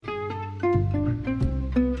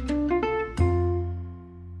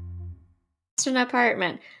Boston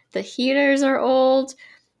apartment. The heaters are old.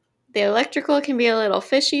 The electrical can be a little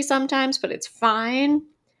fishy sometimes, but it's fine.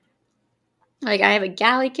 Like, I have a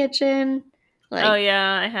galley kitchen. Like, oh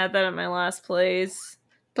yeah, I had that at my last place.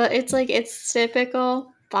 but it's like, it's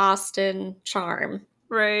typical Boston charm.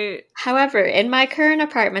 Right. However, in my current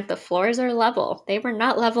apartment, the floors are level. They were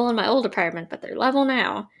not level in my old apartment, but they're level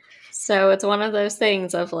now. So it's one of those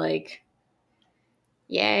things of like,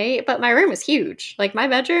 yay. But my room is huge. Like, my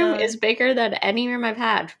bedroom is bigger than any room I've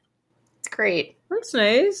had. It's great. That's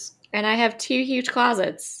nice. And I have 2 huge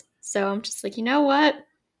closets. So I'm just like, you know what?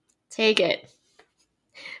 Take it.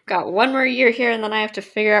 Got 1 more year here and then I have to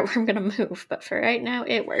figure out where I'm going to move. But for right now,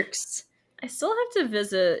 it works. I still have to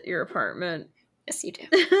visit your apartment. Yes, you do.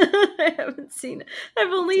 I haven't seen it.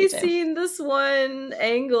 I've only Yes, you do. seen this one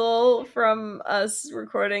angle from us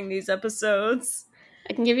recording these episodes.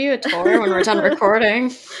 I can give you a tour when we're done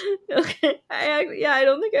recording. Okay. I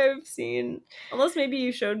don't think I've seen, unless maybe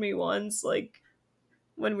you showed me once, like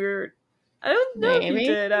when we were. I don't know if you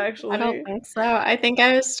did actually. I don't think so. I think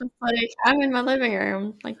I was just like, I'm in my living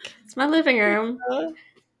room. Like, it's my living room.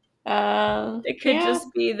 It could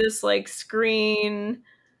just be this like screen,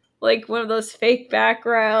 like one of those fake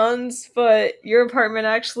backgrounds, but your apartment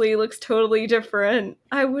actually looks totally different.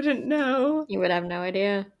 I wouldn't know. You would have no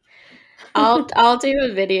idea. I'll do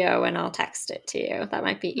a video and I'll text it to you. That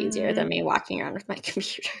might be easier than me walking around with my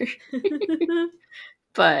computer.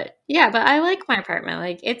 But yeah, but I like my apartment.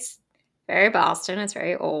 Like, it's very Boston. It's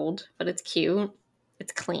very old, but it's cute.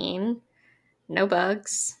 It's clean. No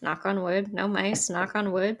bugs. Knock on wood. No mice. Knock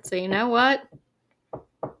on wood. So you know what?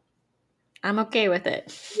 I'm okay with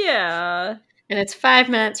it. Yeah. And it's 5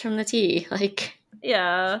 minutes from the T. Like,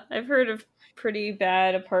 yeah, I've heard of pretty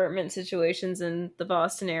bad apartment situations in the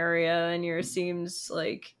Boston area, and yours seems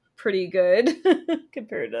like pretty good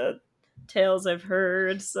compared to tales I've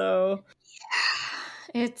heard. So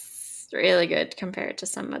yeah, it's really good compared to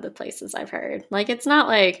some of the places I've heard. Like, it's not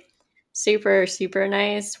like super, super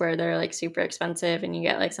nice where they're like super expensive and you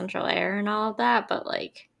get like central air and all of that, but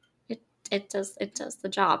like it does the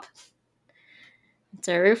job. It's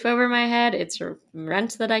a roof over my head. It's a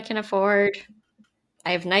rent that I can afford.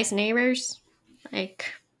 I have nice neighbors.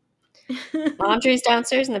 Like, laundry's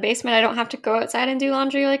downstairs in the basement. I don't have to go outside and do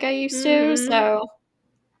laundry like I used to. So,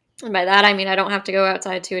 and by that I mean I don't have to go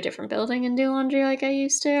outside to a different building and do laundry like I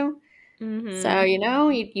used to. So, you know,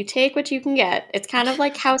 you take what you can get. It's kind of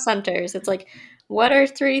like House Hunters. It's like, what are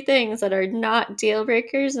 3 things that are not deal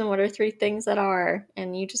breakers and what are 3 things that are?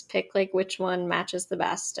 And you just pick like which one matches the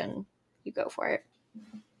best and you go for it.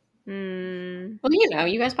 Well, you know,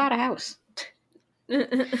 you guys bought a house.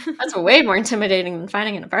 That's way more intimidating than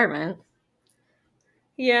finding an apartment.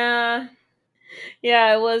 Yeah.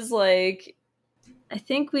 Yeah, it was like, I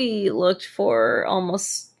think we looked for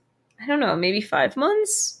almost, I don't know, maybe 5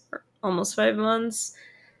 months? Or almost 5 months.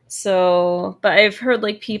 So, but I've heard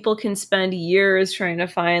like people can spend years trying to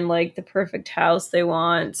find like the perfect house they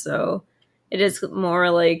want. So it is more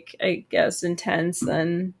like, I guess, intense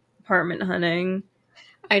than apartment hunting.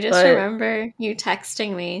 I just remember you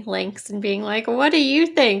texting me links and being like, what do you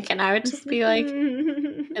think? And I would just be like,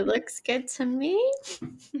 it looks good to me.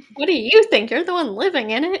 What do you think? You're the one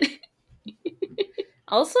living in it.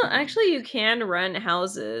 Also, actually, you can rent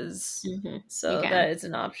houses. So that is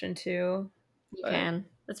an option too. You can.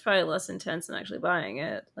 That's probably less intense than actually buying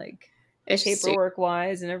it. Like, it's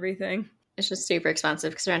paperwork-wise and everything. It's just super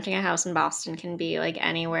expensive because renting a house in Boston can be like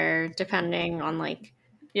anywhere depending on like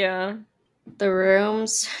the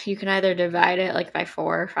rooms. You can either divide it like by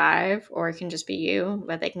 4 or 5 or it can just be you,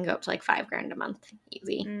 but they can go up to like $5,000 a month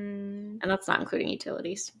easy. And that's not including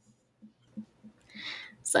utilities.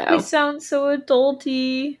 So we sound so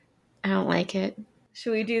adulty. I don't like it.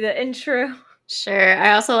 Should we do the intro? Sure.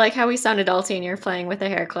 I also like how we sound adulty and you're playing with a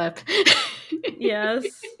hair clip. Yes.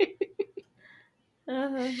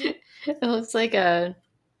 It looks like not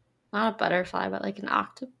a butterfly, but like an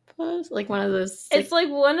octopus, like one of those. It's like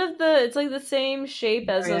one of the. It's like the same shape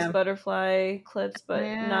as those butterfly clips, but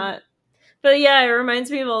not. But yeah, it reminds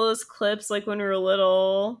me of all those clips, like when we were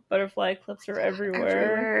little. Butterfly clips were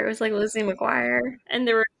everywhere. It was like Lizzie McGuire, and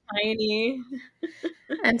they were tiny.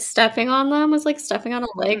 And stepping on them was like stepping on a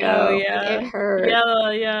Lego. Oh yeah, it hurt.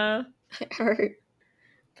 Yeah, it hurt.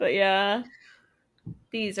 But yeah.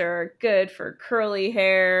 These are good for curly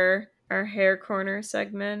hair, our hair corner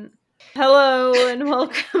segment. Hello and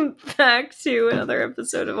welcome back to another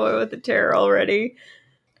episode of Oil with the Terror already.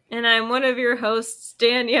 And I'm one of your hosts,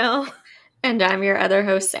 Danielle. And I'm your other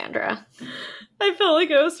host, Sandra. I felt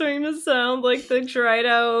like I was starting to sound like the dried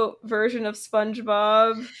out version of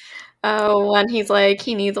SpongeBob. Oh, when he's like,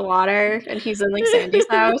 he needs water and he's in like Sandy's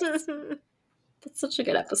house. That's such a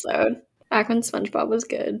good episode. Back when SpongeBob was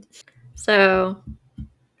good. So,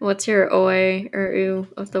 what's your oi or ooh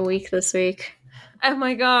of the week this week? Oh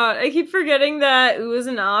my god, I keep forgetting that ooh is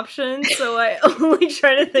an option, so I only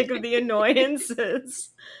try to think of the annoyances.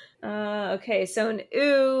 Okay, so an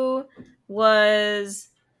ooh was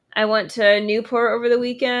I went to Newport over the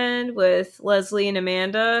weekend with Leslie and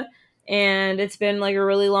Amanda, and it's been like a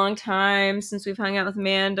really long time since we've hung out with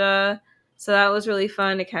Amanda, so that was really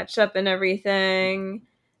fun to catch up and everything.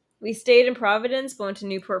 We stayed in Providence, but went to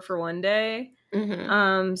Newport for one day.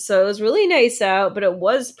 Mm-hmm. So it was really nice out, but it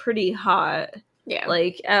was pretty hot. Yeah.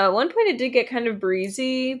 Like at one point, it did get kind of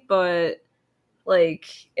breezy, but like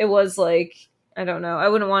it was like I don't know. I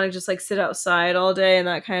wouldn't want to just like sit outside all day in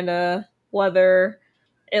that kind of weather.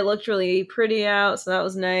 It looked really pretty out, so that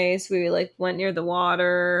was nice. We like went near the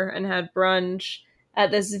water and had brunch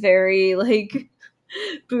at this very like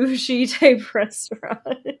bougie type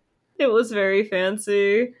restaurant. It was very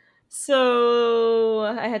fancy. So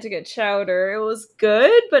I had to get chowder. It was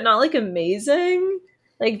good, but not like amazing.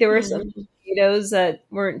 Like there were some Mm. potatoes that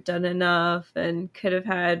weren't done enough and could have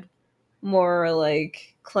had more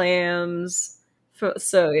like clams.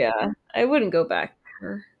 So yeah, I wouldn't go back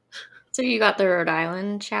there. So you got the Rhode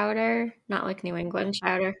Island chowder, not like New England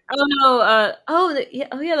chowder. Oh no, yeah,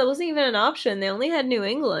 oh yeah, that wasn't even an option. They only had New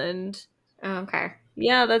England. Oh, okay.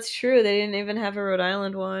 Yeah, that's true. They didn't even have a Rhode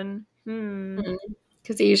Island one. Hmm.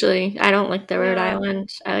 Because usually I don't like the Rhode Yeah. Island.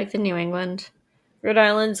 I like the New England. Rhode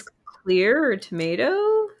Island's clear or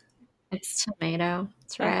tomato? It's tomato.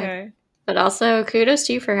 It's red. Okay. But also, kudos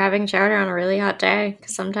to you for having chowder on a really hot day,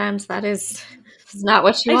 because sometimes that is not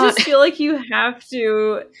what you I want. just feel like you have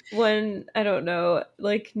to when I don't know,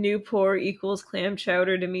 like Newport equals clam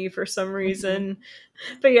chowder to me for some Mhm. reason.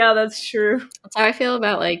 But yeah, that's true. That's how I feel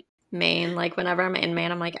about like Maine. Like whenever I'm in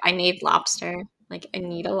Maine, I'm like, I need lobster. Like I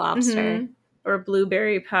need a lobster. Or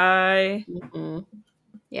blueberry pie. Hmm.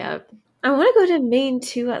 Yeah, I want to go to Maine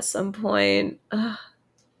too at some point. Ugh,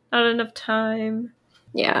 not enough time.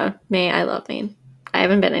 yeah. Maine. I love Maine. I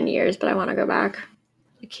haven't been in years, but I want to go back.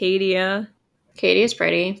 Acadia. Katie is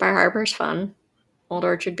pretty. Bar Harbor's fun. Old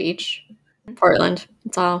Orchard Beach. Portland.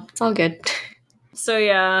 It's all good. So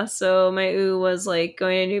yeah, so my ooh was like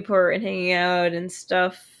going to Newport and hanging out and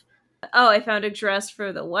stuff. Oh, I found a dress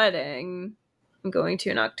for the wedding. I'm going to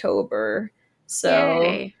in October. So,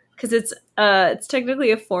 Yay. cuz it's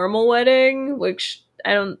technically a formal wedding, which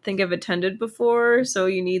I don't think I've attended before, so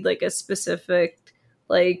you need like a specific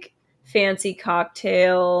like fancy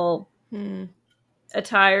cocktail Hmm.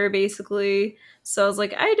 attire basically. So I was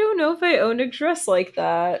like, I don't know if I own a dress like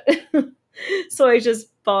that. So I just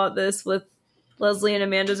bought this with Leslie and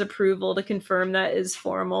Amanda's approval to confirm that is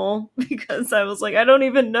formal because I was like, I don't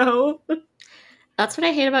even know. That's what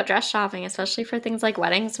I hate about dress shopping, especially for things like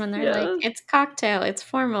weddings when they're like, Yeah. it's cocktail, it's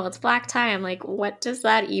formal, it's black tie. I'm like, what does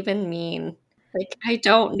that even mean? Like, I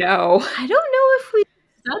don't know. I don't know if we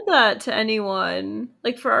said that to anyone.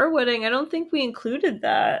 Like for our wedding, I don't think we included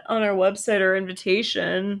that on our website or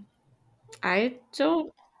invitation. I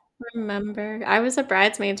don't remember. I was a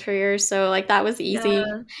bridesmaid for yours, so like that was easy.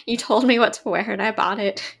 Yeah. You told me what to wear and I bought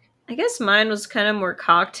it. I guess mine was kind of more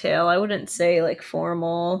cocktail. I wouldn't say like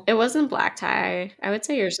formal. It wasn't black tie. I would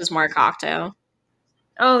say yours is more cocktail.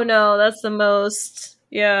 Oh no, that's the most.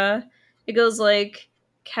 Yeah. It goes like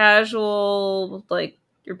casual, like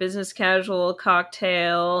your business casual,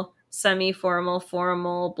 cocktail, semi formal,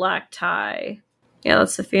 formal, black tie. Yeah,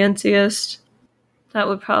 that's the fanciest. That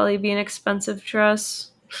would probably be an expensive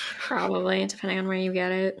dress. Probably, depending on where you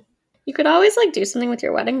get it. You could always like do something with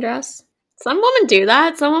your wedding dress. Some women do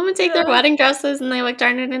that. Some women take their Yeah. wedding dresses and they like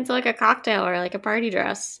turn it into like a cocktail or like a party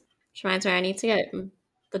dress. Which reminds me, I need to get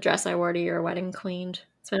the dress I wore to your wedding cleaned.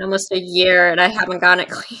 It's been almost a year and I haven't gotten it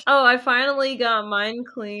cleaned. Oh, I finally got mine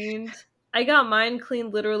cleaned. I got mine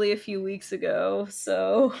cleaned literally a few weeks ago,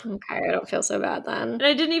 so. Okay, I don't feel so bad then. And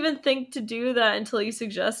I didn't even think to do that until you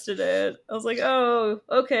suggested it. I was like, oh,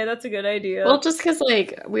 okay, that's a good idea. Well, just because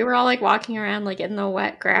like we were all like walking around like in the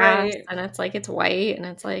wet grass Right. and it's like it's white and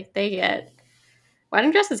it's like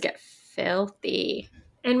wedding dresses get filthy.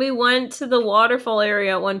 And we went to the waterfall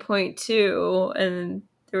area at one point too, and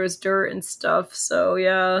there was dirt and stuff, so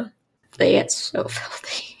yeah. They get so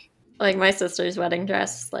filthy. Like my sister's wedding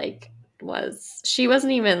dress, like she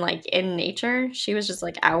wasn't even like in nature. She was just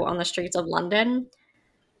like out on the streets of London,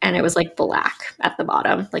 and it was like black at the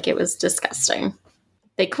bottom. Like it was disgusting.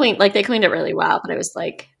 They cleaned it really well, but it was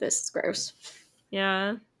like this is gross.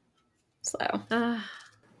 Yeah. So Uh,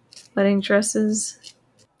 wedding dresses.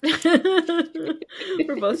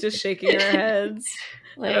 We're both just shaking our heads.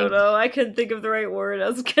 I don't Like, know. I couldn't think of the right word I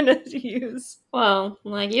was gonna use. well,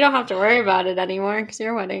 like you don't have to worry about it anymore because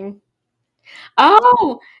your wedding.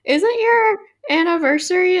 Oh, isn't your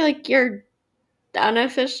anniversary like your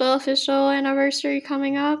unofficial official anniversary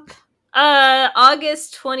coming up?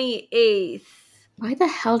 August 28th. Why the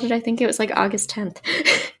hell did I think it was like August 10th?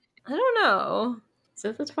 I don't know. Is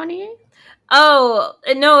it the 28th? Oh,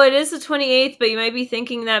 no, it is the 28th, but you might be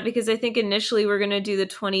thinking that because I think initially we're going to do the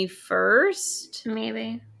 21st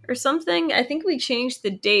Maybe. or something. I think we changed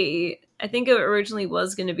the date. I think it originally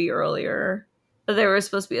was going to be earlier, but there was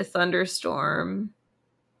supposed to be a thunderstorm.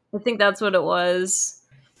 I think that's what it was.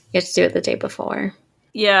 You have to do it the day before.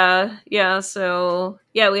 Yeah. So,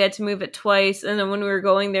 yeah, we had to move it twice. And then when we were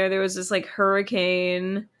going there was this like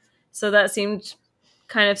hurricane. So that seemed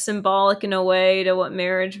kind of symbolic in a way to what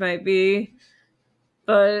marriage might be.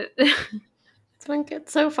 But It's been good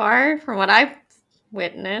so far from what I've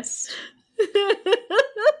witnessed.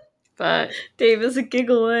 But Dave is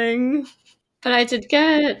giggling. I did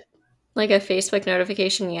get like a Facebook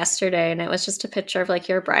notification yesterday and it was just a picture of like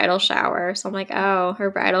your bridal shower. So I'm like, oh,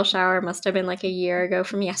 her bridal shower must have been like a year ago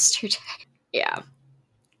from yesterday. Yeah.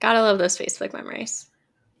 Gotta love those Facebook memories.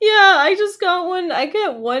 Yeah, I just got one. I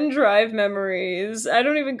get OneDrive memories. I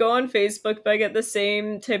don't even go on Facebook, but I get the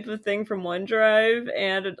same type of thing from OneDrive.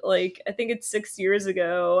 And like, I think it's 6 years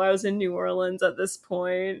ago. I was in New Orleans at this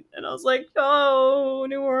point, and I was like, "Oh,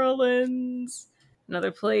 New Orleans, another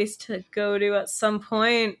place to go to at some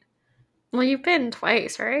point." Well, you've been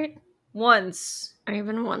twice, right? Once, Or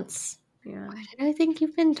even once. yeah, Why did I think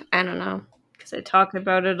you've been? I don't know. because I talk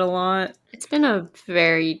about it a lot. It's been a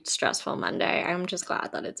very stressful Monday. I'm just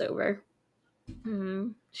glad that it's over.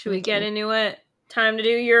 Should we get into it? Time to do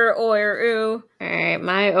your oi or ooh. All right,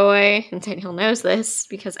 my oi, and Danielle knows this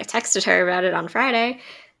because I texted her about it on Friday.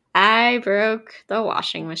 I broke the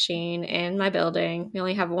washing machine in my building. We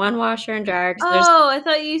only have one washer and dryer. Oh, I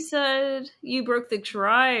thought you said you broke the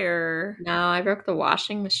dryer. No, I broke the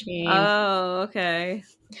washing machine. Oh, okay.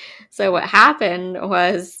 So what happened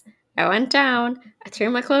was I went down, I threw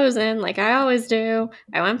my clothes in like I always do.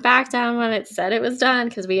 I went back down when it said it was done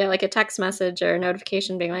because we got like a text message or a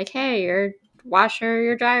notification being like, hey, your washer,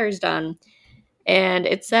 your dryer's done. And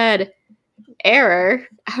it said error,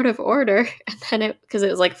 out of order. And then because it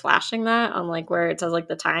was like flashing that on like where it says like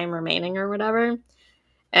the time remaining or whatever.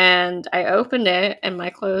 And I opened it and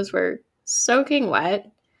my clothes were soaking wet.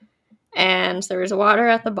 And there was water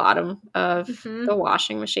at the bottom of the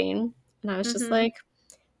washing machine. And I was just like,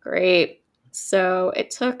 great. So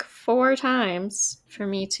it took 4 times for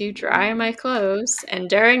me to dry my clothes. And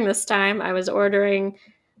during this time, I was ordering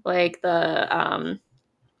like the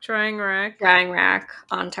drying rack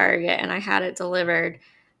on Target and I had it delivered.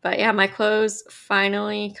 But yeah, my clothes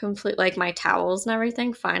finally like my towels and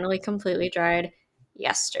everything finally completely dried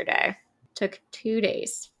yesterday. Took 2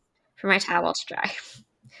 days for my towels to dry.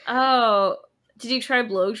 Oh, did you try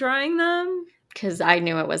blow drying them? Because I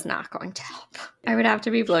knew it was not going to help. I would have to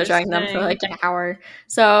be blow drying them for like an hour.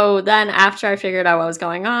 So then after I figured out what was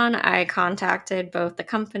going on, I contacted both the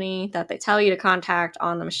company that they tell you to contact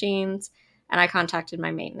on the machines and I contacted my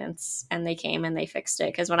maintenance and they came and they fixed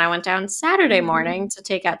it. Because when I went down Saturday morning to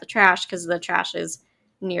take out the trash, because the trash is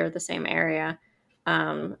near the same area,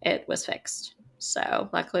 it was fixed. So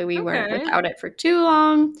luckily we weren't without it for too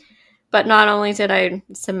long. But not only did I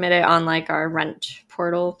submit it on like our rent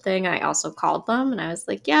portal thing, I also called them and I was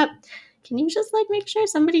like, yep, can you just like make sure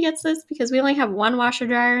somebody gets this? Because we only have one washer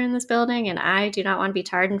dryer in this building and I do not want to be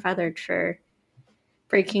tarred and feathered for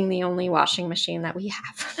breaking the only washing machine that we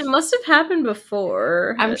have. It must have happened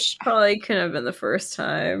before. I'm probably couldn't have been the first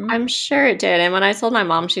time. I'm sure it did. And when I told my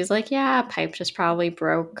mom, she's like, yeah, a pipe just probably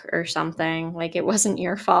broke or something. Like it wasn't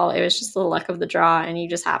your fault. It was just the luck of the draw and you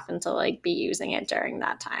just happened to like be using it during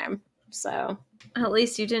that time. So at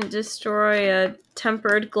least you didn't destroy a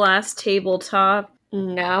tempered glass tabletop.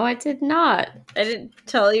 No, I did not. I didn't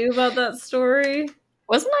tell you about that story.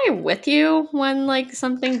 Wasn't I with you when like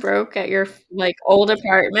something broke at your like old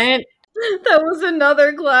apartment? That was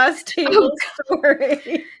another glass table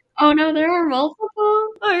story. Oh no, there are multiple?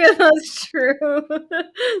 Oh yeah, that's true.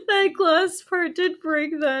 That glass part did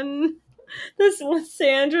break then. This was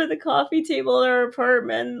Sandra, the coffee table at our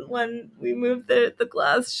apartment when we moved the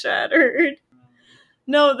glass shattered.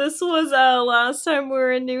 No, this was last time we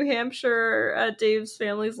were in New Hampshire at Dave's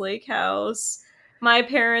family's lake house. My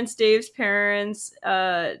parents, Dave's parents,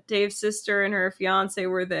 Dave's sister and her fiance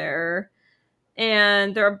were there.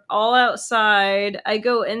 And they're all outside. I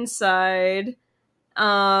go inside.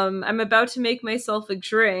 I'm about to make myself a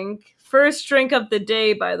drink. first drink of the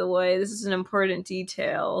day, by the way. This is an important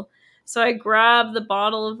detail. So I grab the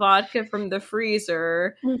bottle of vodka from the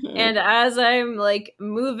freezer, Mm-hmm. and as I'm like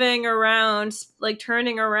moving around, like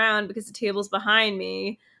turning around because the table's behind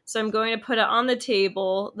me, so I'm going to put it on the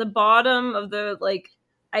table. The bottom of the like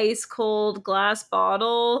ice cold glass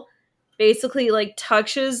bottle basically like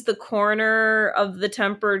touches the corner of the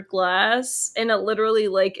tempered glass and it literally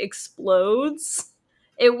like explodes.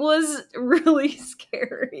 It was really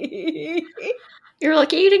scary. You're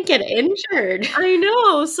lucky you didn't get injured. I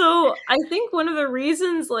know. So I think one of the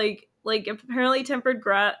reasons, like apparently tempered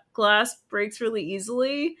glass breaks really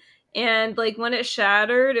easily, and like when it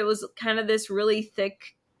shattered, it was kind of this really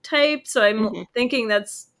thick type. So I'm Mm-hmm. thinking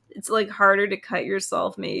it's like harder to cut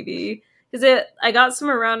yourself maybe because it I got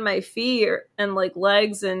some around my feet and like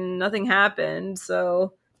legs and nothing happened.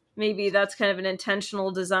 So maybe that's kind of an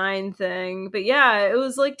intentional design thing. But yeah, it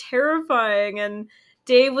was like terrifying and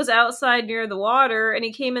Dave was outside near the water and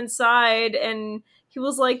he came inside and he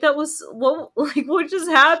was like, that was what like what just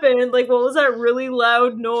happened? Like what was that really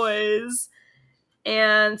loud noise?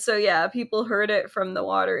 And so yeah, people heard it from the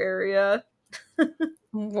water area.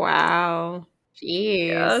 Wow.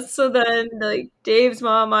 Yeah. Jeez. So then like Dave's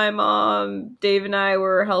mom, my mom, Dave and I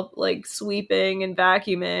were help like sweeping and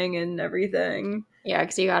vacuuming and everything. Yeah,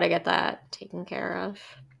 because you got to get that taken care of.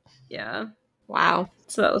 Yeah. Wow.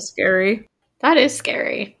 So that was scary. That is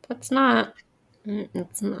scary. That's not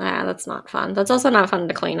fun. That's also not fun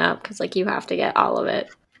to clean up because like you have to get all of it.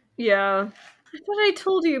 Yeah. I thought I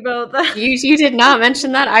told you about that. You did not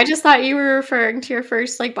mention that. I just thought you were referring to your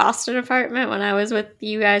first like Boston apartment when I was with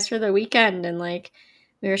you guys for the weekend and like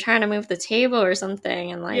we were trying to move the table or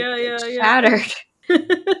something and like Yeah, it yeah, yeah. shattered.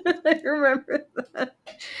 I remember that.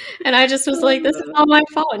 And I just was like, this is all my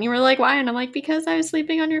fault. And you were like, why? And I'm like, because I was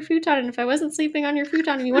sleeping on your futon. And if I wasn't sleeping on your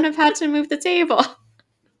futon, you wouldn't have had to move the table.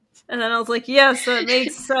 And then I was like, yes, that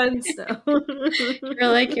makes sense now. You're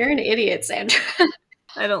like, you're an idiot, Sandra.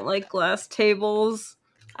 I don't like glass tables.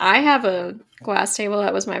 I have a glass table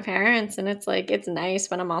that was my parents, and it's like, it's nice,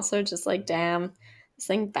 but I'm also just like, damn, this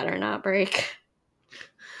thing better not break.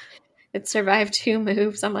 It survived 2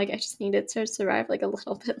 moves. I'm like, I just need it to survive like a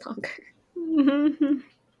little bit longer.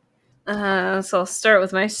 So I'll start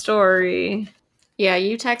with my story. Yeah,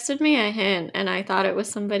 you texted me a hint, and I thought it was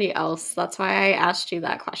somebody else. That's why I asked you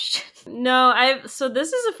that question. No, so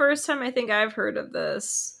this is the first time I think I've heard of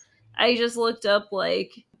this. I just looked up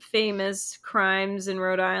like famous crimes in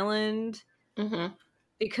Rhode Island Mm-hmm.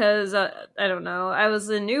 because I don't know. I was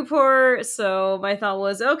in Newport, so my thought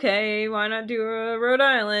was, okay, why not do a Rhode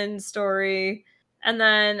Island story? And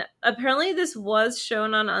then apparently this was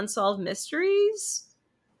shown on Unsolved Mysteries,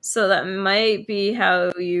 so that might be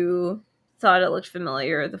how you thought it looked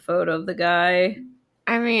familiar, the photo of the guy.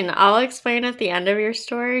 I mean, I'll explain at the end of your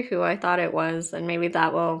story who I thought it was, and maybe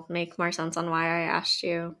that will make more sense on why I asked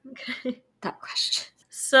you that question.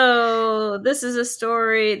 So this is a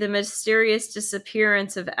story, The Mysterious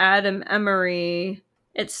Disappearance of Adam Emery.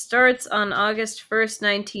 It starts on August 1st,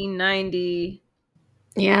 1990.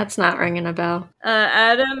 Yeah, it's not ringing a bell.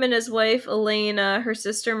 Adam and his wife Elena, her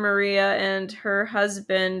sister Maria, and her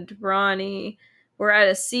husband Ronnie were at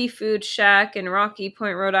a seafood shack in Rocky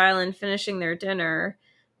Point, Rhode Island, finishing their dinner,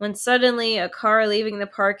 when suddenly a car leaving the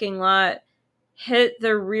parking lot hit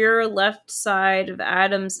the rear left side of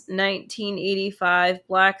Adam's 1985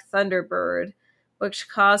 Black Thunderbird, which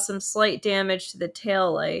caused some slight damage to the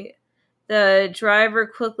taillight. The driver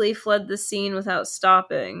quickly fled the scene without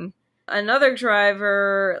stopping. Another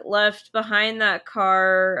driver left behind that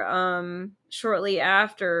car shortly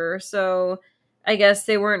after, so I guess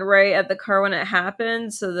they weren't right at the car when it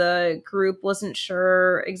happened, so the group wasn't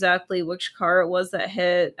sure exactly which car it was that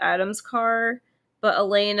hit Adam's car. But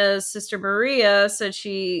Elena's sister Maria said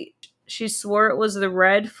she swore it was the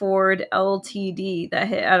red Ford LTD that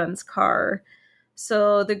hit Adam's car.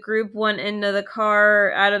 So the group went into the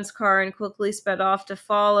car, Adam's car, and quickly sped off to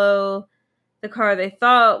follow the car they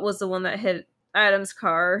thought was the one that hit Adam's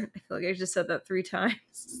car. I feel like I just said that 3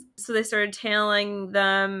 times. So they started tailing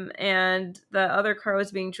them, and the other car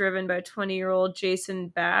was being driven by 20-year-old Jason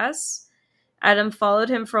Bass. Adam followed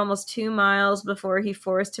him for almost 2 miles before he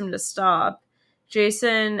forced him to stop.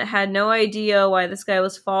 Jason had no idea why this guy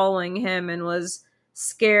was following him and was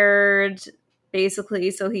scared,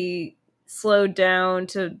 basically, so he slowed down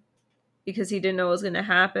to because he didn't know what was going to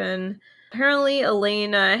happen. Apparently,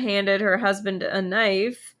 Elena handed her husband a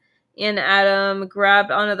knife, and Adam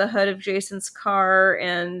grabbed onto the hood of Jason's car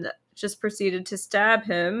and just proceeded to stab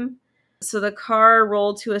him. So the car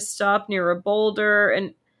rolled to a stop near a boulder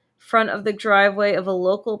in front of the driveway of a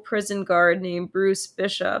local prison guard named Bruce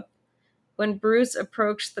Bishop, When Bruce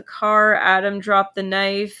approached the car, Adam dropped the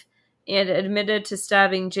knife and admitted to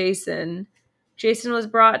stabbing Jason. Jason was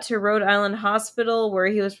brought to Rhode Island Hospital, where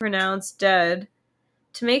he was pronounced dead.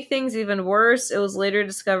 To make things even worse, it was later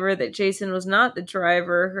discovered that Jason was not the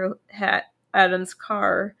driver who had Adam's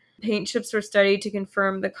car. Paint chips were studied to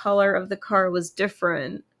confirm the color of the car was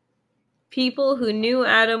different. People who knew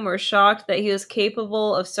Adam were shocked that he was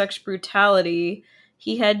capable of such brutality.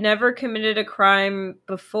 He had never committed a crime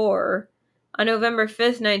before. On November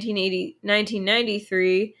 5th,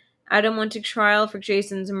 1993, Adam went to trial for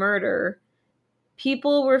Jason's murder.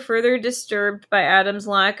 People were further disturbed by Adam's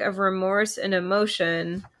lack of remorse and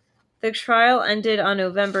emotion. The trial ended on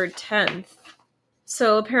November 10th.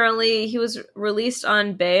 So apparently he was released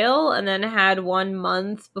on bail and then had 1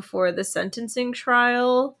 month before the sentencing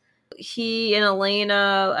trial. He and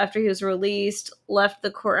Elena, after he was released, left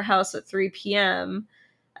the courthouse at 3 p.m.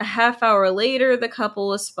 A half hour later, the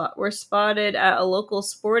couple were spotted at a local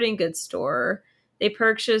sporting goods store. They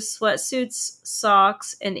purchased sweatsuits,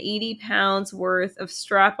 socks, and 80 pounds worth of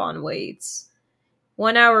strap-on weights.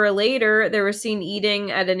 1 hour later, they were seen eating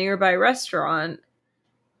at a nearby restaurant.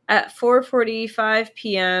 At 4:45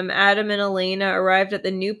 p.m., Adam and Elena arrived at the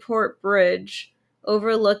Newport Bridge,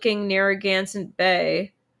 overlooking Narragansett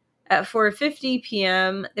Bay. At 4:50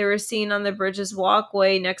 p.m., they were seen on the bridge's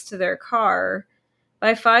walkway next to their car.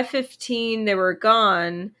 By 5:15, they were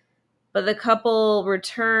gone, but the couple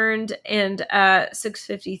returned, and at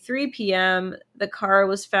 6:53 p.m., the car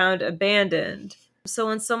was found abandoned. So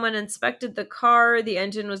when someone inspected the car, the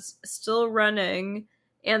engine was still running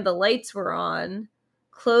and the lights were on.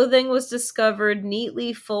 Clothing was discovered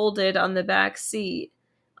neatly folded on the back seat.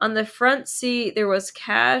 On the front seat, there was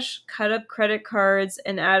cash, cut-up credit cards,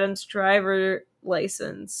 and Adam's driver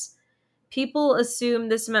license. People assumed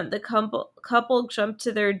this meant the couple jumped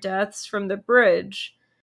to their deaths from the bridge,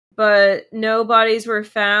 but no bodies were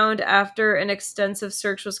found after an extensive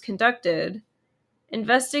search was conducted.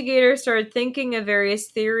 Investigators started thinking of various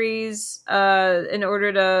theories in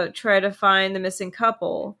order to try to find the missing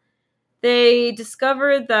couple. They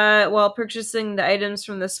discovered that while purchasing the items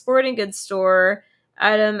from the sporting goods store,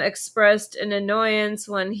 Adam expressed an annoyance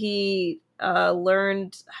when he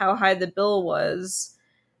learned how high the bill was.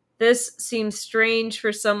 This seems strange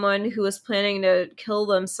for someone who was planning to kill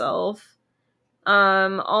themselves.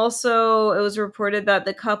 Also, it was reported that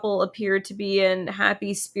the couple appeared to be in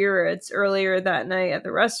happy spirits earlier that night at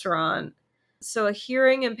the restaurant. So a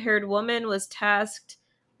hearing-impaired woman was tasked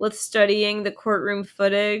with studying the courtroom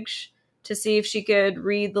footage to see if she could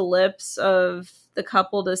read the lips of the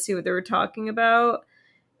couple to see what they were talking about.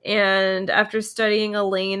 And after studying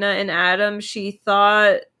Elena and Adam, she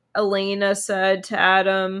thought Elena said to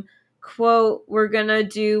Adam, quote, "We're gonna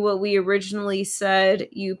do what we originally said,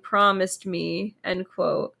 you promised me," end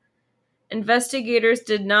quote. Investigators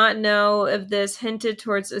did not know if this hinted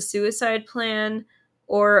towards a suicide plan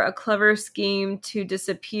or a clever scheme to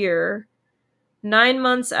disappear. 9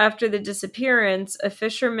 months after the disappearance, a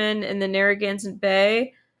fisherman in the Narragansett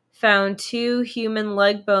Bay found 2 human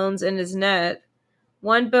leg bones in his net.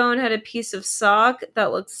 One bone had a piece of sock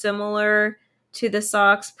that looked similar to the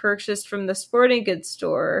socks purchased from the sporting goods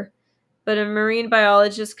store, but a marine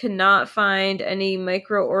biologist could not find any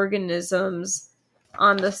microorganisms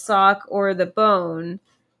on the sock or the bone.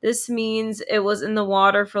 This means it was in the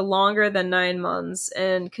water for longer than 9 months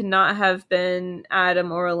and could not have been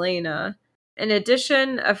Adam or Elena. In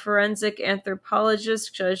addition, a forensic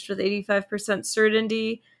anthropologist judged with 85%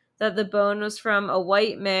 certainty that the bone was from a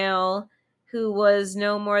white male who was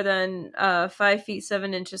no more than 5 feet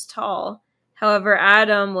 7 inches tall. However,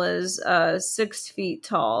 Adam was 6 feet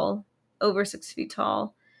tall, over 6 feet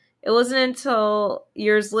tall. It wasn't until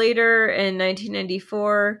years later, in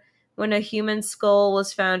 1994, when a human skull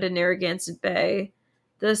was found in Narragansett Bay.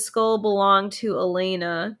 The skull belonged to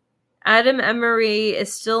Elena. Adam Emery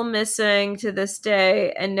is still missing to this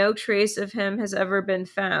day, and no trace of him has ever been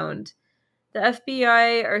found. The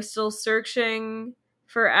FBI are still searching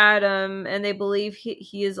for Adam, and they believe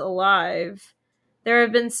he is alive. There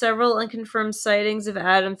have been several unconfirmed sightings of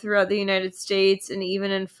Adam throughout the United States and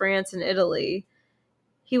even in France and Italy.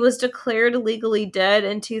 He was declared legally dead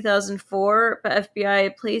in 2004, but FBI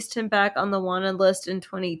placed him back on the wanted list in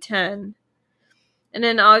 2010. In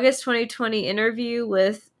an August 2020 interview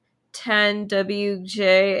with 10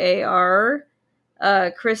 WJAR,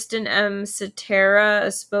 Kristen M. Cetera,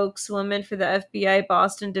 a spokeswoman for the FBI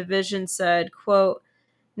Boston Division, said, quote,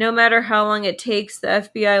 "No matter how long it takes, the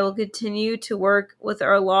FBI will continue to work with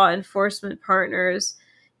our law enforcement partners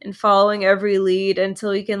in following every lead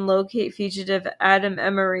until we can locate fugitive Adam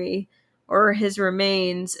Emery or his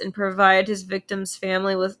remains and provide his victim's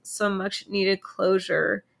family with some much needed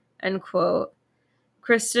closure, end quote.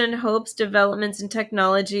 Kristen hopes developments in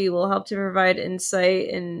technology will help to provide insight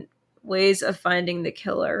and ways of finding the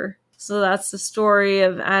killer. So that's the story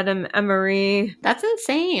of Adam Emery. That's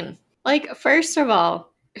insane. Like, first of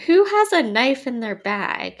all, who has a knife in their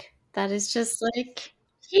bag that is just like,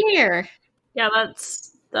 here? Yeah,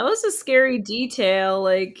 that was a scary detail.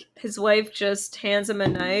 Like his wife just hands him a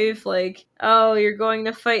knife, like, "Oh, you're going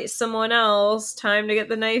to fight someone else. Time to get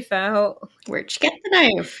the knife out." Where'd you get the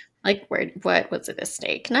knife? Like, what was it, a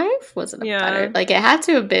steak knife? Was it a butter? Yeah. Like, it had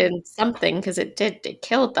to have been something because it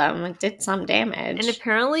killed them. It did some And damage.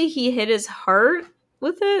 apparently he hit his heart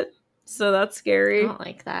with it. So that's I scary. don't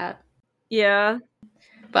like that. Yeah.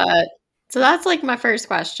 But, so that's like my first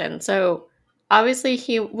question. So, obviously,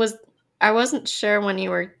 I wasn't sure when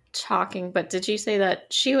you were talking, but did you say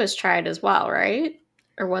that she was tried as well, right?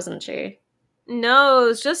 Or wasn't she? No,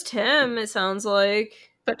 it's just him, it sounds like.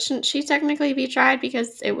 But shouldn't she technically be tried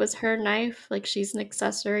because it was her knife? Like she's an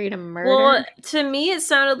accessory to Well, murder? to me, it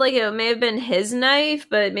sounded like it may have been his knife,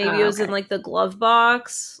 but maybe it Oh, was in okay. like the glove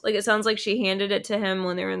box. Like it sounds like she handed it to him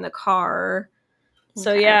when they were in the car.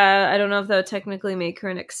 So Okay. yeah, I don't know if that would technically make her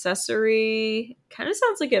an accessory. Kind of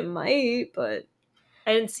sounds like it might, but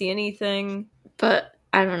I didn't see anything. But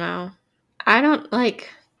I don't know. I don't like,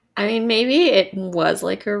 I mean, maybe it was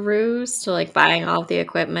like a ruse to like buying all of the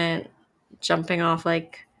equipment, jumping off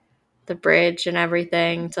like the bridge and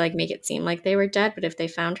everything to like make it seem like they were dead. But if they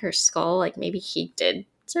found her skull, like maybe he did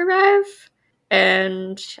survive.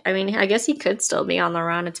 And I mean, I guess he could still be on the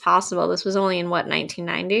run. It's possible. This was only in what,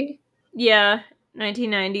 1990? Yeah,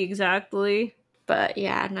 1990 exactly. But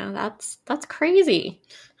yeah, no, that's crazy.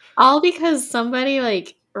 All because somebody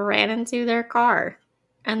like ran into their car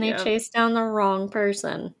and they Yeah. chased down the wrong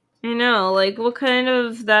person. I know, like what kind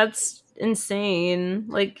of that's insane.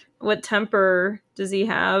 Like what temper does he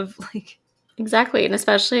have? Like Exactly. And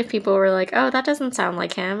especially if people were like, "Oh, that doesn't sound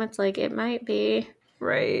like him." It's like it might be.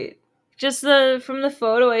 right. Just the from the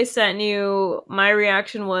photo I sent you, my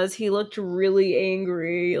reaction was he looked really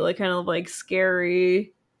angry, like kind of like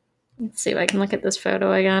scary. Let's see if I can look at this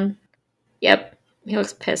photo again. Yep. He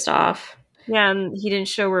looks pissed off. Yeah, and he didn't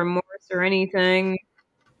show remorse or anything.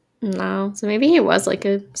 No. So maybe he was like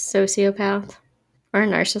a sociopath or a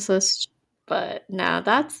narcissist. But no,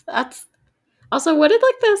 that's also, what did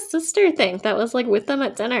like the sister think that was like with them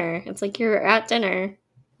at dinner? It's like you're at dinner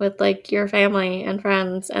with like your family and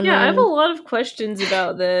friends, and Yeah, I have a then lot of questions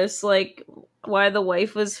about this, like why the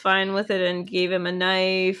wife was fine with it and gave him a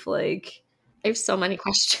knife, like I have so many they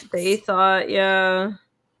questions. thought, yeah.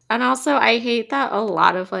 And also, I hate that a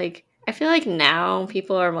lot of like, I feel like now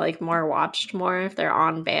people are like more watched more if they're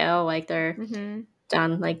on bail, like they're Mhm.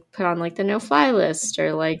 done, like put on like the no fly list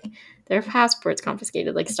or like their passports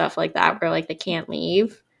confiscated, like stuff like that, where like they can't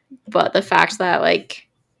leave. But the fact that like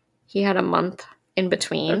he had a month in That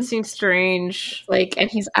between, seems strange. like, and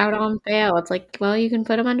he's out on bail. It's like, well, you can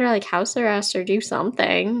put him under like house arrest or do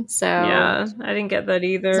something. So Yeah, I didn't get that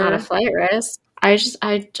it's not a either. flight risk. I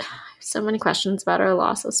have so many questions about our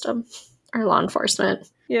law system, our law enforcement.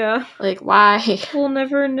 Yeah. Like, why? We'll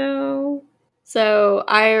never know. So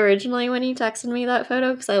I originally, when you texted me that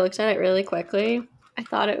photo, because I looked at it really quickly, I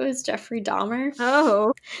thought it was Jeffrey Dahmer.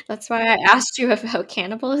 Oh. That's why I asked you about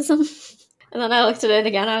cannibalism. And then I looked at it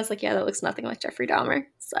again. I was like, yeah, that looks nothing like Jeffrey Dahmer.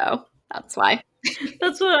 So that's why.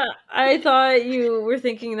 That's what I thought you were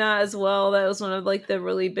thinking that as well. That was one of like the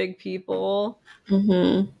really big people.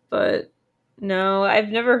 Mm-hmm. But no, I've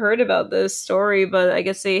never heard about this story, but I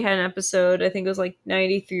guess they had an episode, I think it was like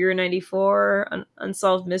 93 or 94,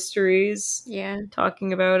 Unsolved Mysteries, Yeah,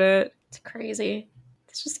 talking about it. it's crazy.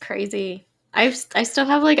 It's just crazy. I still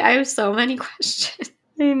have I have so many questions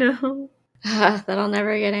I know. that I'll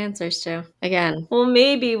never get answers to. Again, Well,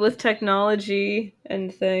 maybe with technology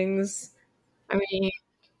and things. I mean,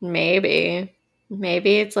 maybe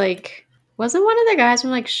it's like, wasn't one of the guys from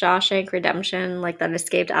like Shawshank Redemption like that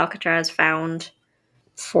escaped Alcatraz found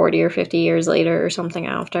 40 or 50 years later or something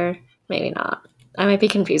after? Maybe not. I might be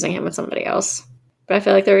confusing him with somebody else. But I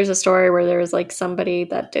feel like there was a story where there was like somebody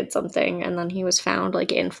that did something and then he was found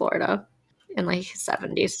like in Florida in like his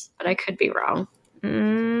 70s, but I could be wrong.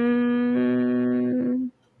 Mm,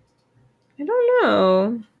 I don't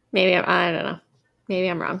know. Maybe I don't know. Maybe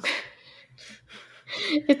I'm wrong.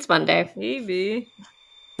 It's Monday. Maybe.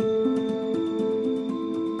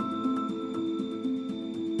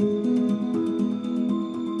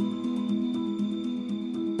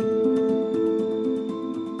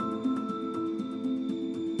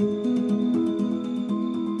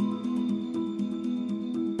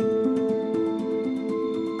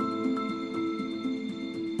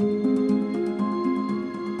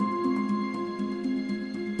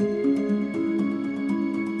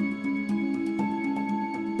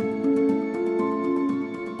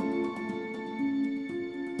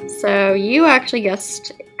 So you actually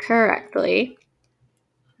guessed correctly.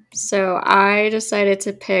 So I decided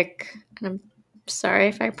to pick, and I'm sorry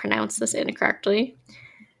if I pronounce this incorrectly.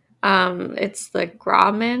 It's the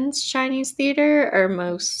Grauman's Chinese Theater, or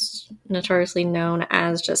most notoriously known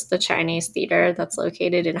as just the Chinese Theater, that's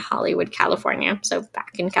located in Hollywood, California. So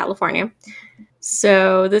back in California.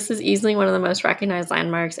 So this is easily one of the most recognized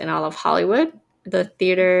landmarks in all of Hollywood. The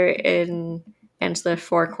theater and the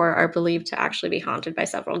forecourt are believed to actually be haunted by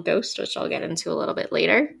several ghosts, which I'll get into a little bit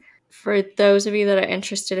later. For those of you that are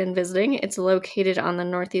interested in visiting, it's located on the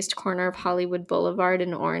northeast corner of Hollywood Boulevard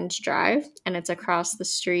and Orange Drive, and it's across the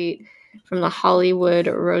street from the Hollywood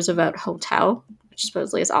Roosevelt Hotel, which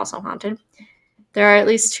supposedly is also haunted. There are at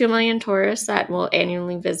least 2 million tourists that will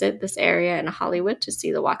annually visit this area in Hollywood to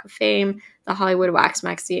see the Walk of Fame, the Hollywood Wax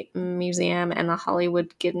Museum, and the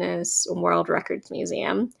Hollywood Guinness World Records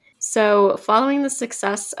Museum. So, following the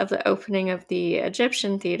success of the opening of the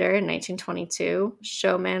Egyptian Theater in 1922,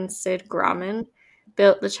 showman Sid Grauman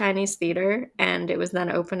built the Chinese Theater, and it was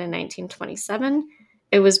then opened in 1927.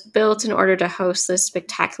 It was built in order to host the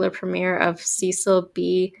spectacular premiere of Cecil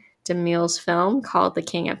B. DeMille's film called The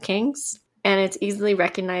King of Kings. And it's easily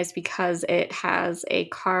recognized because it has a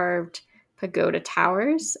carved pagoda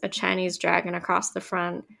towers, a Chinese dragon across the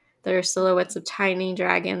front. There are silhouettes of tiny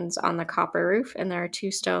dragons on the copper roof, and there are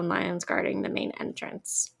 2 stone lions guarding the main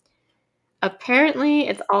entrance. Apparently,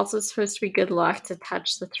 it's also supposed to be good luck to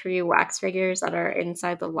touch the 3 wax figures that are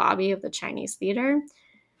inside the lobby of the Chinese theater.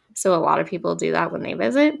 So a lot of people do that when they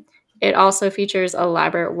visit. It also features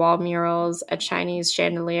elaborate wall murals, a Chinese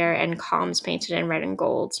chandelier, and columns painted in red and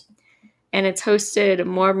gold. And it's hosted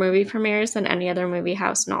more movie premieres than any other movie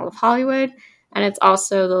house in all of Hollywood. And it's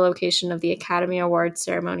also the location of the Academy Awards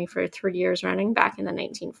ceremony for 3 years running back in the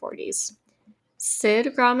 1940s.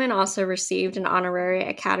 Sid Grauman also received an honorary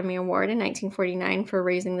Academy Award in 1949 for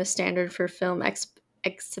raising the standard for film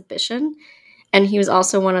exhibition. And he was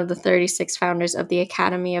also one of the 36 founders of the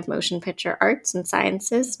Academy of Motion Picture Arts and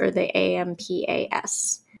Sciences, or the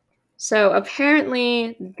AMPAS. So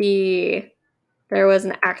apparently there was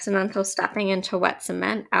an accidental stepping into wet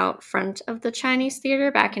cement out front of the Chinese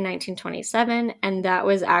theater back in 1927, and that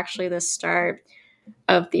was actually the start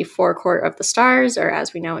of the forecourt of the stars, or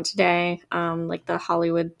as we know it today, like the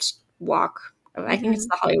Hollywood Walk. I think it's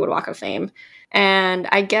the Hollywood Walk of Fame. And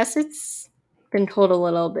I guess it's been told a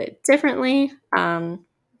little bit differently,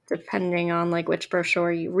 depending on like which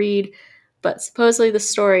brochure you read. But supposedly the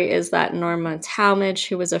story is that Norma Talmadge,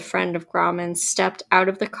 who was a friend of Grauman, stepped out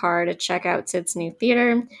of the car to check out Sid's new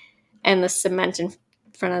theater, and the cement in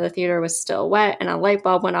front of the theater was still wet, and a light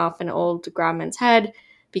bulb went off in old Grauman's head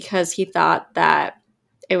because he thought that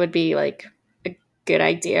it would be like a good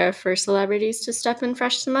idea for celebrities to step in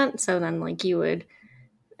fresh cement. So then like you would,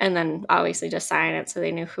 and then obviously just sign it so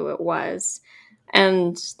they knew who it was.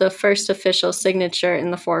 And the first official signature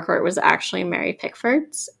in the forecourt was actually Mary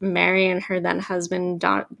Pickford's. Mary and her then husband,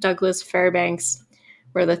 Douglas Fairbanks,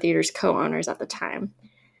 were the theater's co-owners at the time.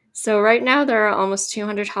 So right now there are almost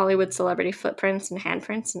 200 Hollywood celebrity footprints and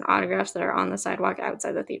handprints and autographs that are on the sidewalk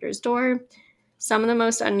outside the theater's door. Some of the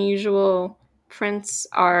most unusual imprints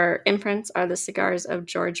are the cigars of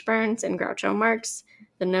George Burns and Groucho Marx,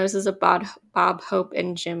 the noses of Bob Hope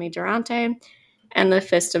and Jimmy Durante, and the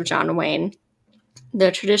fist of John Wayne.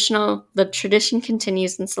 The tradition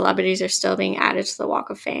continues, and celebrities are still being added to the Walk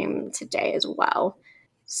of Fame today as well.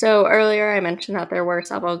 So earlier I mentioned that there were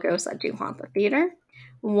several ghosts that do haunt the theater.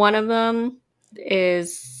 One of them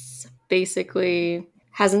is basically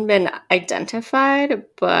hasn't been identified,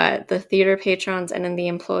 but the theater patrons and the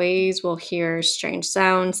employees will hear strange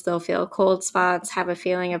sounds. They'll feel cold spots, have a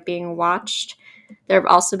feeling of being watched. There have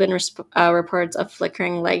also been reports of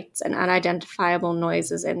flickering lights and unidentifiable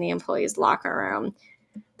noises in the employees' locker room.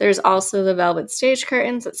 There's also the velvet stage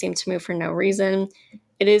curtains that seem to move for no reason.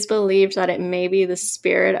 It is believed that it may be the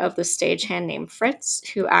spirit of the stagehand named Fritz,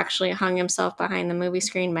 who actually hung himself behind the movie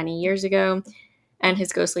screen many years ago, and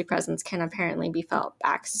his ghostly presence can apparently be felt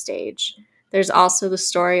backstage. There's also the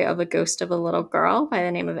story of a ghost of a little girl by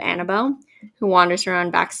the name of Annabelle, who wanders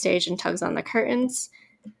around backstage and tugs on the curtains.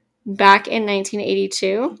 Back in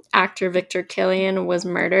 1982, actor Victor Killian was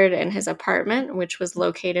murdered in his apartment, which was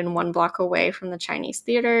located 1 block away from the Chinese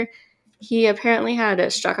theater. He apparently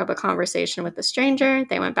had struck up a conversation with a stranger.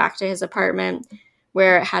 They went back to his apartment,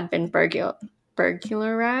 where it had been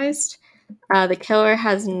burglarized. The killer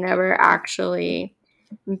has never actually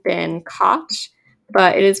been caught,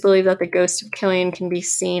 but it is believed that the ghost of Killian can be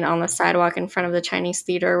seen on the sidewalk in front of the Chinese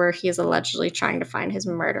theater, where he is allegedly trying to find his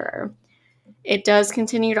murderer. It does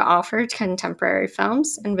continue to offer contemporary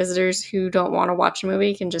films, and visitors who don't want to watch a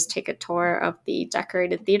movie can just take a tour of the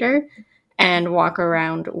decorated theater and walk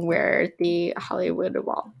around where the Hollywood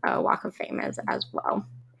Walk of Fame is as well.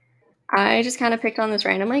 I just kind of picked on this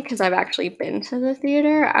randomly because I've actually been to the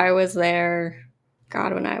theater. I was there,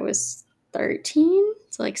 God, when I was 13,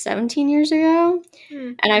 so like 17 years ago.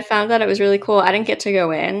 Hmm. And I found that it was really cool. I didn't get to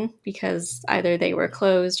go in because either they were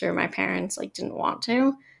closed or my parents like didn't want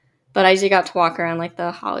to. But I just got to walk around like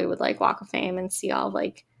the Hollywood like Walk of Fame and see all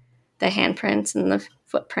like the handprints and the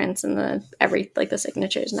footprints and the every like the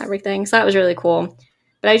signatures and everything. So that was really cool.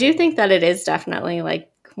 But I do think that it is definitely like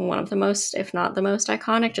one of the most, if not the most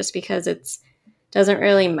iconic, just because it's doesn't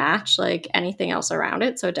really match like anything else around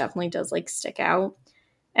it. So it definitely does like stick out.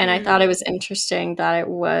 And I thought Hmm. it was interesting that it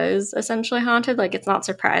was essentially haunted. Like it's not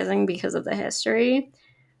surprising because of the history,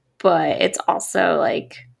 but it's also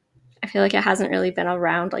like I feel like it hasn't really been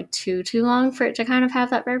around like too long for it to kind of have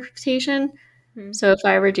that reputation. Hmm. So if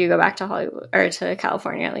I ever do go back to Hollywood or to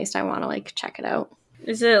California, at least I want to like check it out.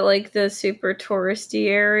 Is it like the super touristy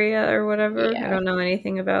area or whatever? I Yeah, don't know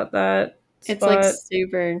anything about that it's like spot.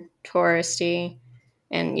 super touristy,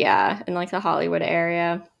 and yeah, in like the Hollywood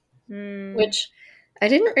area, Hmm. which I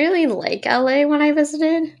didn't really like LA when I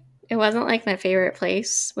visited. It wasn't like my favorite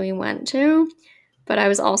place we went to, but I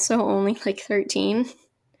was also only like 13,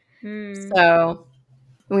 Hmm. so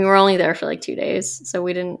we were only there for like 2 days. So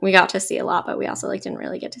we got to see a lot, but we also like didn't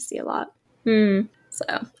really get to see a lot. Hmm. So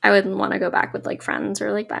I wouldn't want to go back with like friends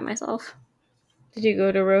or like by myself. Did you go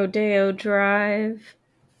to Rodeo Drive?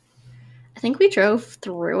 I think we drove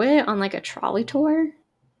through it on like a trolley tour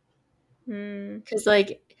Hmm. because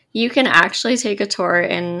like you can actually take a tour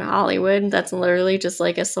in Hollywood that's literally just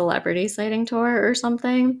like a celebrity sighting tour or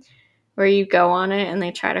something where you go on it and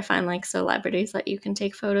they try to find like celebrities that you can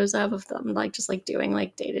take photos of them like just like doing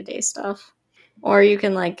like day-to-day stuff, or you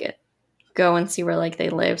can like go and see where like they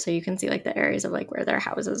live so you can see like the areas of like where their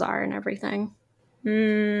houses are and everything.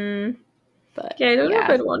 Hmm. But Yeah, I don't know if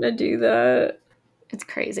yeah, I'd want to do that. it's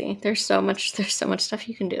crazy. There's so much stuff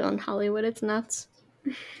you can do in Hollywood. It's nuts.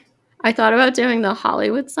 I thought about doing the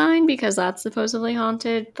Hollywood sign because that's supposedly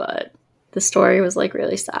haunted, but the story was like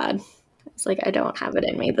really sad. It's like I don't have it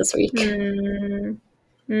in me this week Hmm. to do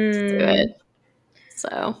Hmm. it.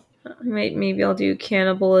 So Maybe I'll do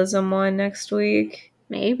cannibalism one next week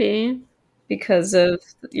maybe because of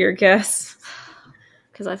your guess.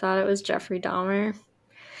 because I thought it was Jeffrey Dahmer.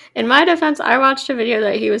 In my defense, I watched a video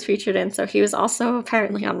that he was featured in, so he was also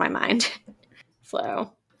apparently on my mind.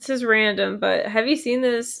 So This is random, but have you seen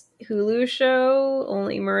this Hulu show?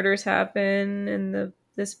 Only murders happen in the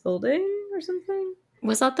this building or something?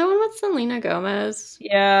 was that the one with Selena Gomez?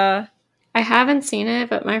 Yeah. I haven't seen it,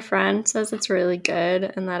 but my friend says it's really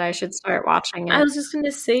good and that I should start watching I it. was just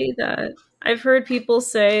gonna say that. I've heard people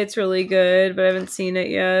say it's really good, but I haven't seen it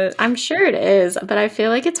yet. I'm sure it is, but I feel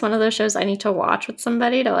like it's one of those shows I need to watch with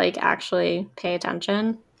somebody to like actually pay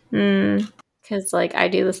attention. Hmm. Because like I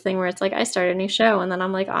do this thing where it's like I start a new show and then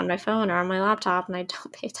I'm like on my phone or on my laptop and I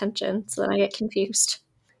don't pay attention, so then I get confused.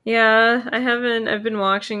 Yeah, I haven't. I've been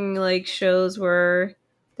watching like shows where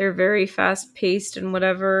they're very fast paced and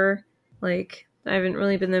whatever. Like, I haven't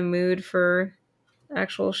really been in the mood for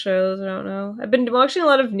actual shows. I don't know. I've been watching a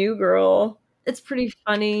lot of New Girl. It's pretty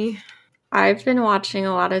funny. I've been watching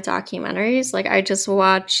a lot of documentaries. Like I just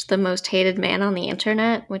watched The Most Hated Man on the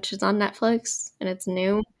Internet, which is on Netflix and it's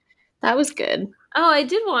new. That was good. Oh, I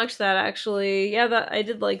did watch that actually. Yeah, that I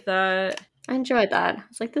did like that. I enjoyed that. I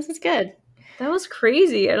was like, this is good. That was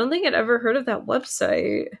crazy. I don't think I'd ever heard of that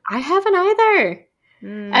website. I haven't either.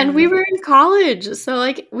 And we Hmm. were in college, so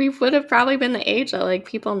like we would have probably been the age that like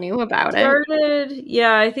people knew about it. Started,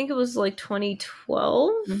 yeah, I think it was like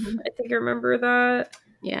 2012. Hmm. I think I remember that.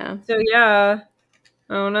 Yeah. So yeah,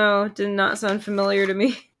 I don't know. Did not sound familiar to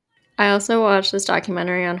me. I also watched this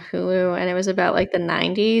documentary on Hulu and it was about like the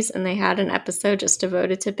 90s and they had an episode just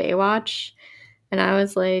devoted to Baywatch. And I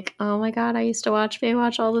was like, oh my God, I used to watch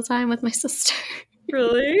Baywatch all the time with my sister.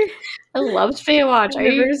 Really? I loved Baywatch. I've Are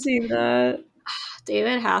you never seen that.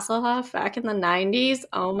 David Hasselhoff back in the 90s?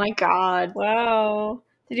 Oh my God. Wow.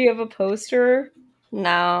 Did you have a poster?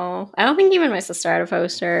 No, I don't think even my sister had a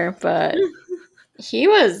poster, but he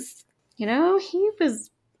was, he was,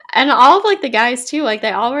 and all of like the guys too, like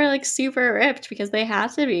they all were like super ripped because they had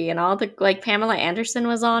to be, and all the like Pamela Anderson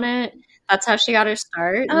was on it. That's how she got her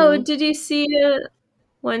start, Oh, and did you see it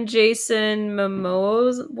when Jason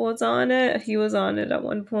Momoa was on it? He was on it at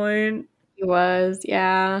one point. he was,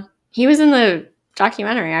 yeah, he was in the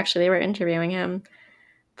documentary. Actually, they were interviewing him,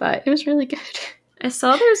 but it was really good. I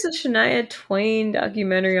saw there's a Shania Twain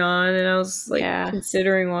documentary on, and I was like Yeah.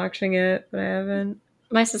 considering watching it, but I haven't.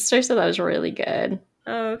 My sister said that was really good.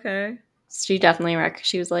 Oh, okay. She definitely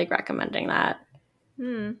she was like recommending that.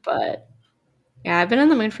 Hmm. But yeah, I've been in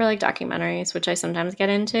the mood for like documentaries, which I sometimes get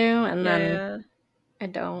into, and Yeah, then yeah. I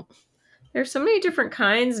don't. There's so many different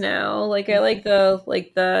kinds now. Like I Mhm.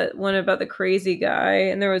 like the one about the crazy guy,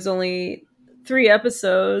 and there was only 3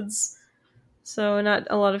 episodes, so not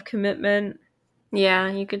a lot of commitment. Yeah,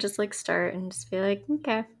 you could just like start and just be like,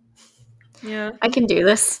 okay, Yeah. I can do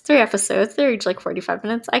this. 3 episodes, they're each like 45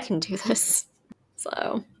 minutes. I can do this. So,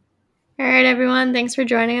 all right, everyone, thanks for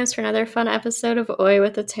joining us for another fun episode of Oi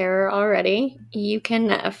with the Terror already. You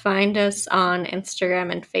can find us on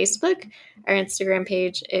Instagram and Facebook. Our Instagram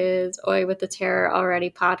page is Oi with the Terror already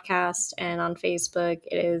podcast, and on Facebook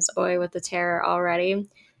it is Oi with the Terror already.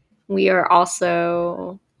 We are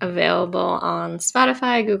also available on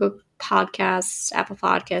Spotify, Google Podcasts, Apple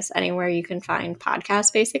Podcasts, anywhere you can find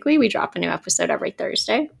podcasts, basically. We drop a new episode every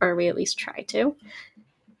Thursday, or we at least try to.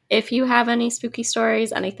 If you have any spooky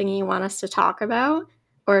stories, anything you want us to talk about,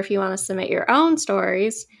 or if you want to submit your own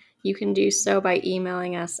stories, you can do so by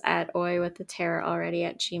emailing us at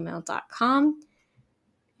oiwiththeterroralready@gmail.com.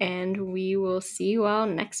 And we will see you all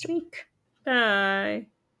next week. Bye.